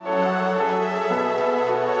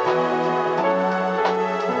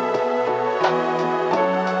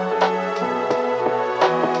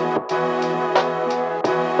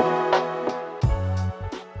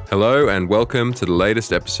Hello and welcome to the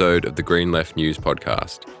latest episode of the Green Left News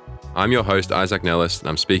podcast. I'm your host Isaac Nellis and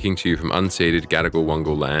I'm speaking to you from unceded Gadigal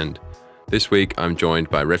Wongal land. This week I'm joined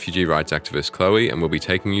by refugee rights activist Chloe and we'll be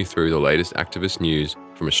taking you through the latest activist news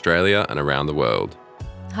from Australia and around the world.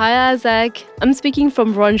 Hi Isaac, I'm speaking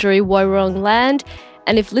from Wurundjeri Woiwurrung land,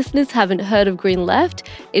 and if listeners haven't heard of Green Left,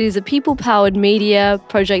 it is a people-powered media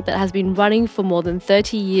project that has been running for more than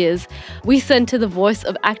 30 years. We centre the voice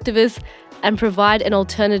of activists and provide an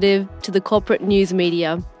alternative to the corporate news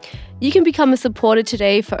media. You can become a supporter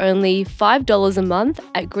today for only $5 a month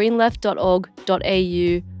at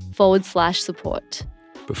greenleft.org.au/support.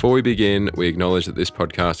 Before we begin, we acknowledge that this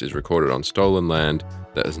podcast is recorded on stolen land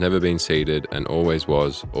that has never been ceded and always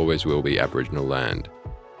was, always will be Aboriginal land.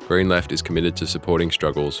 Green Left is committed to supporting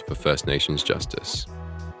struggles for First Nations justice.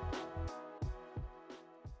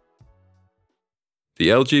 The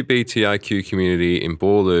LGBTIQ community in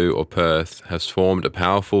Boorloo or Perth has formed a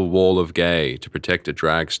powerful wall of gay to protect a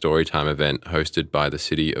drag storytime event hosted by the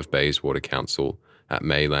City of Bayswater Council at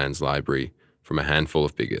Maylands Library from a handful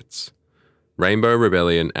of bigots. Rainbow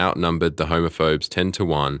Rebellion outnumbered the homophobes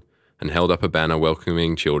 10-1 and held up a banner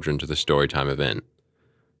welcoming children to the storytime event.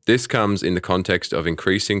 This comes in the context of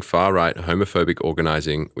increasing far-right homophobic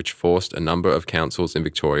organising which forced a number of councils in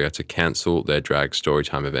Victoria to cancel their drag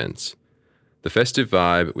storytime events. The festive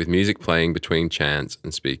vibe, with music playing between chants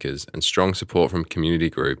and speakers and strong support from community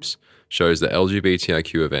groups, shows that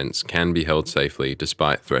LGBTIQ events can be held safely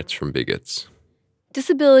despite threats from bigots.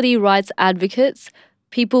 Disability rights advocates,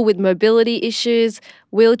 people with mobility issues,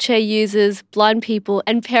 wheelchair users, blind people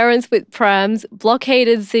and parents with prams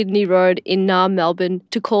blockaded Sydney Road in Naarm, Melbourne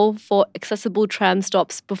to call for accessible tram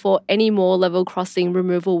stops before any more level crossing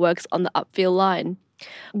removal works on the Upfield line.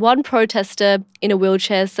 One protester in a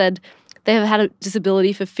wheelchair said they have had a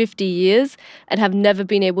disability for 50 years and have never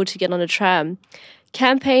been able to get on a tram.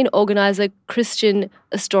 Campaign organiser Christian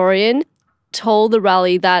Astorian told the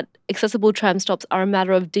rally that accessible tram stops are a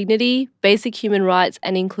matter of dignity, basic human rights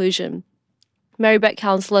and inclusion. Marybeck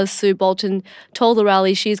councillor Sue Bolton told the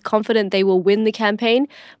rally she is confident they will win the campaign,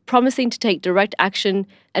 promising to take direct action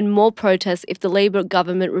and more protests if the Labor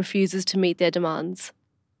government refuses to meet their demands.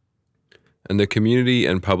 And the Community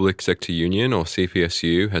and Public Sector Union, or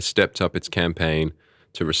CPSU, has stepped up its campaign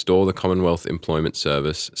to restore the Commonwealth Employment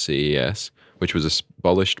Service, CES, which was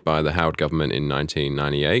abolished by the Howard government in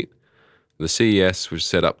 1998. The CES was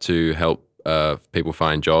set up to help people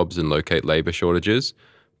find jobs and locate labour shortages,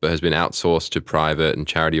 but has been outsourced to private and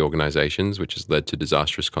charity organisations, which has led to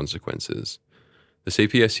disastrous consequences. The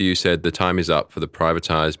CPSU said the time is up for the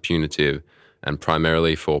privatised, punitive and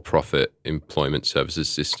primarily for-profit employment services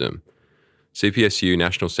system. CPSU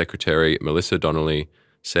National Secretary Melissa Donnelly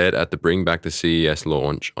said at the Bring Back the CES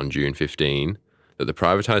launch on June 15 that the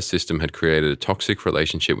privatised system had created a toxic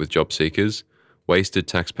relationship with job seekers, wasted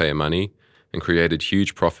taxpayer money, and created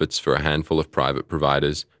huge profits for a handful of private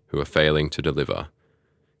providers who are failing to deliver.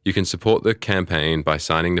 You can support the campaign by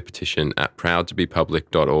signing the petition at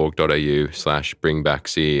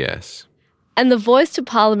proudtobepublic.org.au/bringbackCES. And the Voice to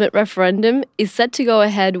Parliament referendum is set to go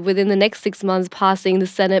ahead within the next 6 months, passing the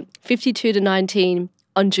Senate 52-19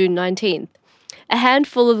 on June 19th. A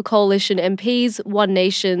handful of coalition MPs, One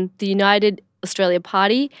Nation, the United Australia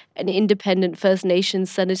Party and independent First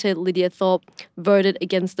Nations Senator Lydia Thorpe voted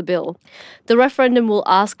against the bill. The referendum will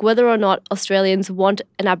ask whether or not Australians want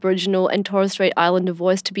an Aboriginal and Torres Strait Islander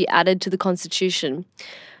voice to be added to the Constitution,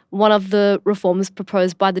 one of the reforms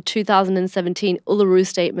proposed by the 2017 Uluru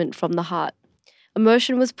Statement from the Heart. A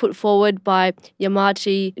motion was put forward by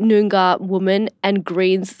Yamaji Noongar Woman and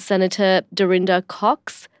Greens Senator Dorinda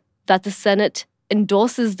Cox that the Senate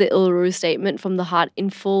endorses the Uluru Statement from the Heart in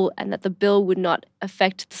full and that the bill would not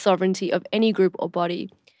affect the sovereignty of any group or body.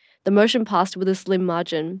 The motion passed with a slim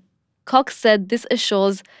margin. Cox said this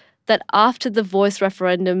assures that after the Voice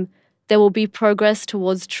referendum, there will be progress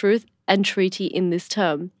towards truth and treaty in this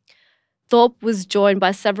term. Thorpe was joined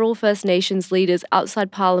by several First Nations leaders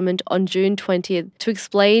outside Parliament on June 20th to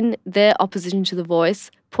explain their opposition to the Voice,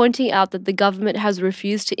 pointing out that the government has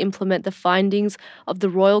refused to implement the findings of the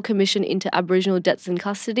Royal Commission into Aboriginal Deaths in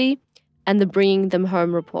Custody and the Bringing Them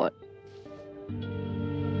Home report.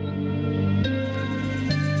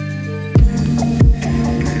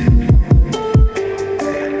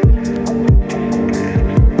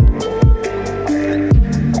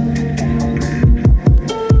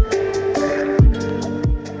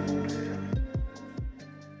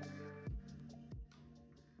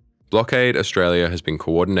 Blockade Australia has been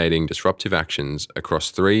coordinating disruptive actions across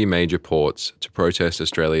 3 major ports to protest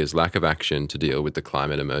Australia's lack of action to deal with the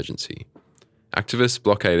climate emergency. Activists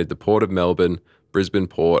blockaded the Port of Melbourne, Brisbane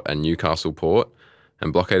Port and Newcastle Port,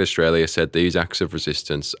 And Blockade Australia said these acts of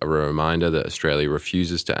resistance are a reminder that Australia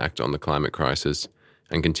refuses to act on the climate crisis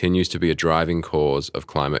and continues to be a driving cause of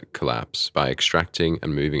climate collapse by extracting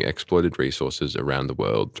and moving exploited resources around the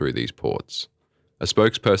world through these ports. A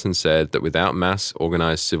spokesperson said that without mass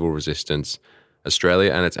organised civil resistance,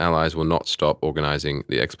 Australia and its allies will not stop organising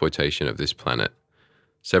the exploitation of this planet.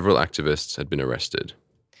 Several activists had been arrested.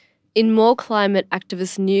 In more climate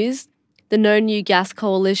activist news, the No New Gas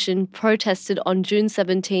Coalition protested on June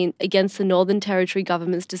 17 against the Northern Territory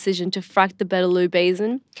government's decision to frack the Beetaloo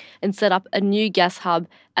Basin and set up a new gas hub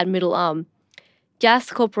at Middle Arm. Gas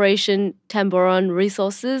Corporation Tamboran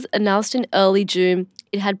Resources announced in early June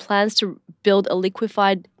it had plans to build a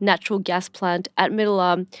liquefied natural gas plant at Middle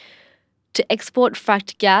Arm to export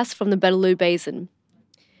fracked gas from the Beetaloo Basin.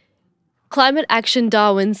 Climate Action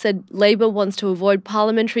Darwin said Labor wants to avoid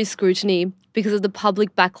parliamentary scrutiny because of the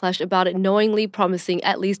public backlash about it knowingly promising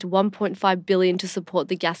at least $1.5 billion to support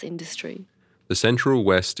the gas industry. The Central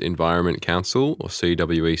West Environment Council, or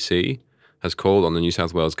CWEC, has called on the New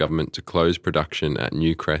South Wales government to close production at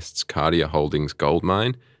Newcrest's Cardia Holdings gold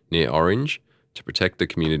mine near Orange to protect the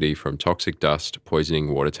community from toxic dust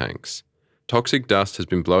poisoning water tanks. Toxic dust has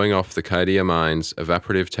been blowing off the Cardia mine's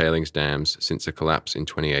evaporative tailings dams since a collapse in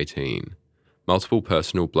 2018. Multiple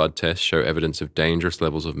personal blood tests show evidence of dangerous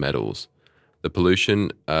levels of metals. The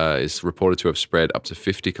pollution is reported to have spread up to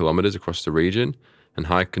 50 kilometres across the region, and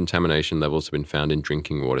high contamination levels have been found in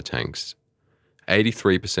drinking water tanks.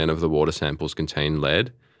 83% of the water samples contain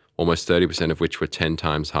lead, almost 30% of which were 10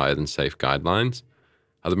 times higher than safe guidelines.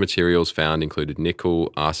 Other materials found included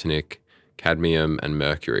nickel, arsenic, cadmium, and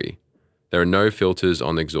mercury. There are no filters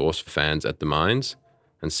on exhaust fans at the mines,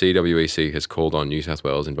 and CWEC has called on New South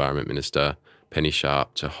Wales Environment Minister Penny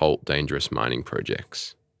Sharp to halt dangerous mining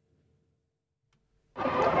projects.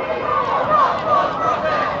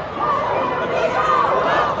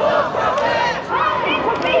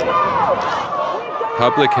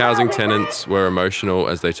 Public housing tenants were emotional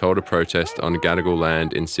as they told a protest on Gadigal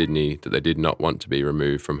land in Sydney that they did not want to be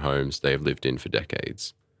removed from homes they have lived in for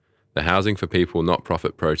decades. The Housing for People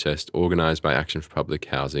not-profit protest, organised by Action for Public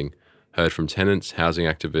Housing, heard from tenants, housing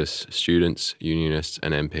activists, students, unionists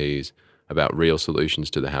and MPs about real solutions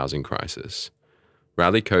to the housing crisis.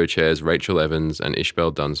 Rally co-chairs Rachel Evans and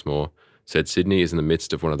Ishbel Dunsmore said Sydney is in the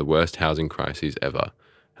midst of one of the worst housing crises ever,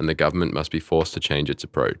 and the government must be forced to change its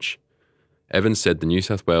approach. Evans said the New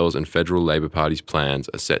South Wales and federal Labor Party's plans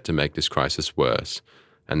are set to make this crisis worse,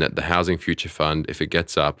 and that the Housing Future Fund, if it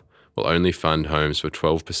gets up, will only fund homes for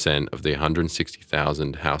 12% of the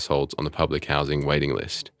 160,000 households on the public housing waiting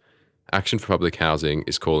list. Action for Public Housing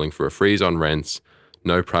is calling for a freeze on rents,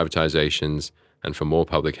 no privatisations, and for more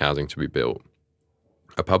public housing to be built.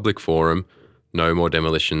 A public forum, No More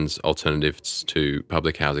Demolitions Alternatives to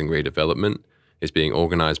Public Housing Redevelopment, is being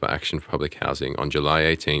organised by Action for Public Housing on July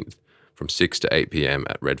 18th from 6 to 8 p.m.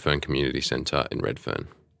 at Redfern Community Centre in Redfern.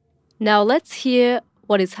 Now let's hear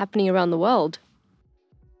what is happening around the world.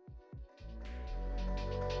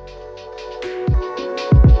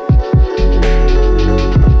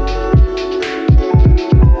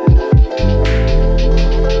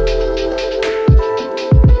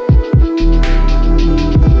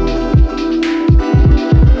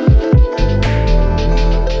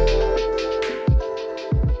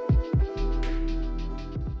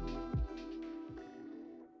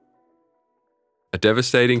 A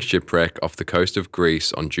devastating shipwreck off the coast of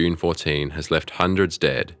Greece on June 14 has left hundreds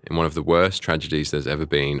dead in one of the worst tragedies there's ever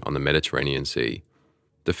been on the Mediterranean Sea.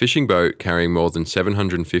 The fishing boat carrying more than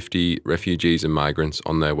 750 refugees and migrants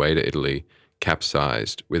on their way to Italy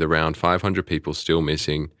capsized, with around 500 people still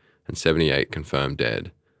missing and 78 confirmed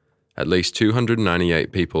dead. At least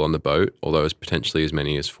 298 people on the boat, although as potentially as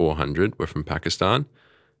many as 400, were from Pakistan,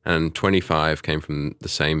 and 25 came from the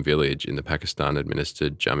same village in the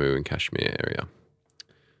Pakistan-administered Jammu and Kashmir area.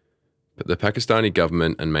 But the Pakistani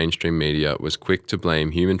government and mainstream media was quick to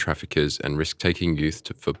blame human traffickers and risk-taking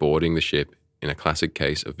youth for boarding the ship in a classic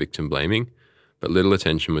case of victim blaming, but little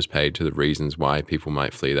attention was paid to the reasons why people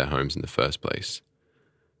might flee their homes in the first place.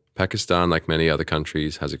 Pakistan, like many other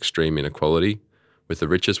countries, has extreme inequality, with the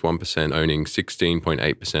richest 1% owning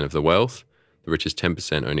 16.8% of the wealth, the richest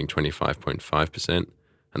 10% owning 25.5%,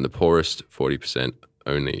 and the poorest 40%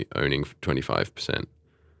 only owning 25%.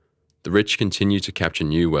 The rich continue to capture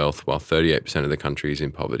new wealth while 38% of the country is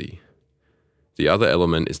in poverty. The other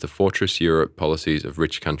element is the Fortress Europe policies of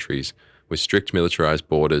rich countries with strict militarised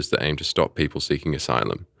borders that aim to stop people seeking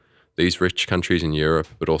asylum. These rich countries in Europe,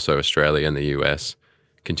 but also Australia and the US,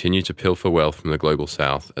 continue to pilfer wealth from the global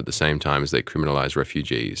south at the same time as they criminalise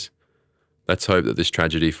refugees. Let's hope that this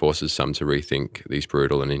tragedy forces some to rethink these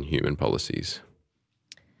brutal and inhuman policies.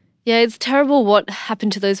 Yeah, it's terrible what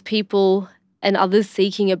happened to those people and others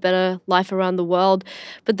seeking a better life around the world.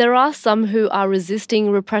 But there are some who are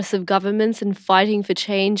resisting repressive governments and fighting for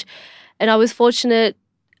change. And I was fortunate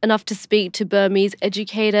enough to speak to Burmese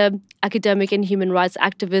educator, academic, and human rights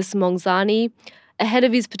activist Mongzani ahead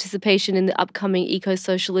of his participation in the upcoming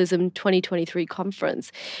Eco-Socialism 2023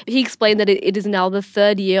 conference. He explained that it is now the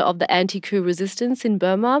third year of the anti-coup resistance in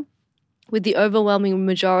Burma, with the overwhelming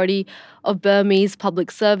majority of Burmese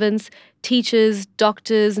public servants, teachers,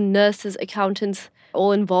 doctors, nurses, accountants,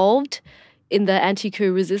 all involved in the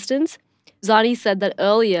anti-coup resistance. Zani said that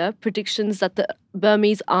earlier predictions that the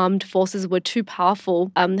Burmese armed forces were too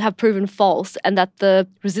powerful have proven false, and that the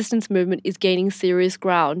resistance movement is gaining serious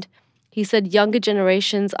ground. He said younger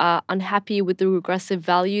generations are unhappy with the regressive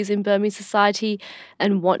values in Burmese society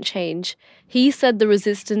and want change. He said the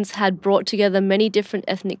resistance had brought together many different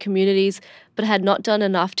ethnic communities, but had not done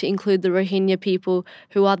enough to include the Rohingya people,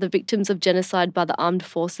 who are the victims of genocide by the armed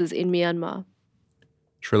forces in Myanmar.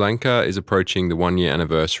 Sri Lanka is approaching the 1-year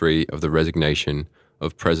anniversary of the resignation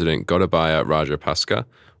of President Gotabaya Rajapaksa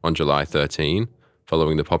on July 13,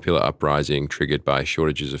 following the popular uprising triggered by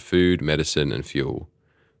shortages of food, medicine, and fuel.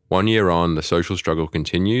 1 year on, the social struggle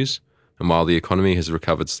continues, and while the economy has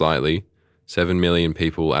recovered slightly, 7 million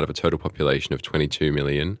people out of a total population of 22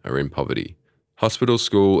 million are in poverty. Hospital,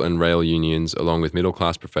 school, and rail unions, along with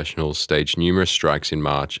middle-class professionals, staged numerous strikes in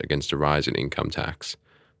March against a rise in income tax.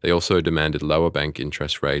 They also demanded lower bank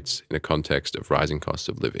interest rates in a context of rising costs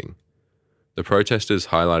of living. The protesters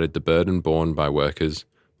highlighted the burden borne by workers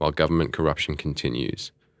while government corruption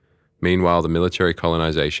continues. Meanwhile, the military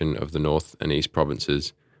colonization of the North and East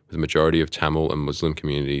provinces, with the majority of Tamil and Muslim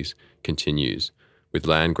communities, continues, with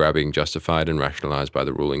land grabbing justified and rationalised by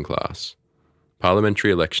the ruling class.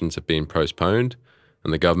 Parliamentary elections have been postponed,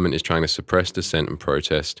 and the government is trying to suppress dissent and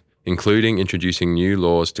protest, including introducing new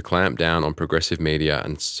laws to clamp down on progressive media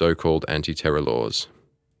and so-called anti-terror laws.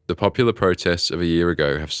 The popular protests of a year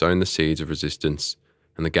ago have sown the seeds of resistance,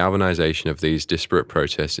 and the galvanisation of these disparate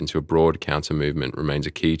protests into a broad counter-movement remains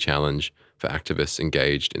a key challenge for activists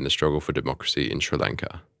engaged in the struggle for democracy in Sri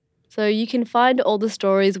Lanka. So you can find all the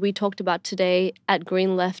stories we talked about today at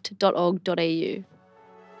greenleft.org.au.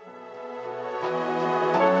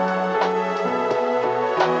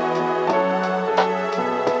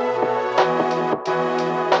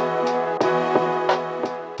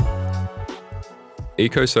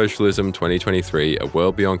 Eco-Socialism 2023, A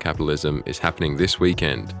World Beyond Capitalism, is happening this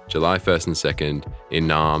weekend, July 1st and 2nd, in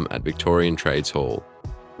Naarm at Victorian Trades Hall.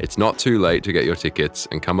 It's not too late to get your tickets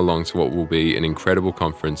and come along to what will be an incredible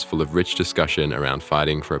conference full of rich discussion around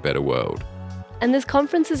fighting for a better world. And this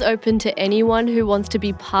conference is open to anyone who wants to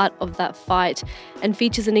be part of that fight and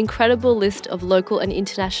features an incredible list of local and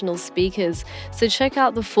international speakers. So check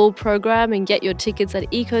out the full program and get your tickets at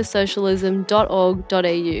ecosocialism.org.au.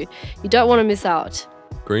 You don't want to miss out.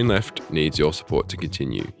 Green Left needs your support to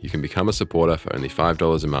continue. You can become a supporter for only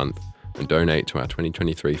 $5 a month and donate to our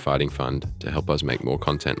 2023 Fighting Fund to help us make more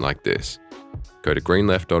content like this. Go to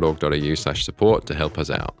greenleft.org.au/support to help us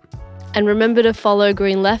out. And remember to follow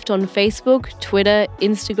Green Left on Facebook, Twitter,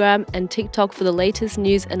 Instagram, and TikTok for the latest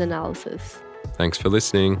news and analysis. Thanks for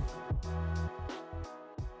listening.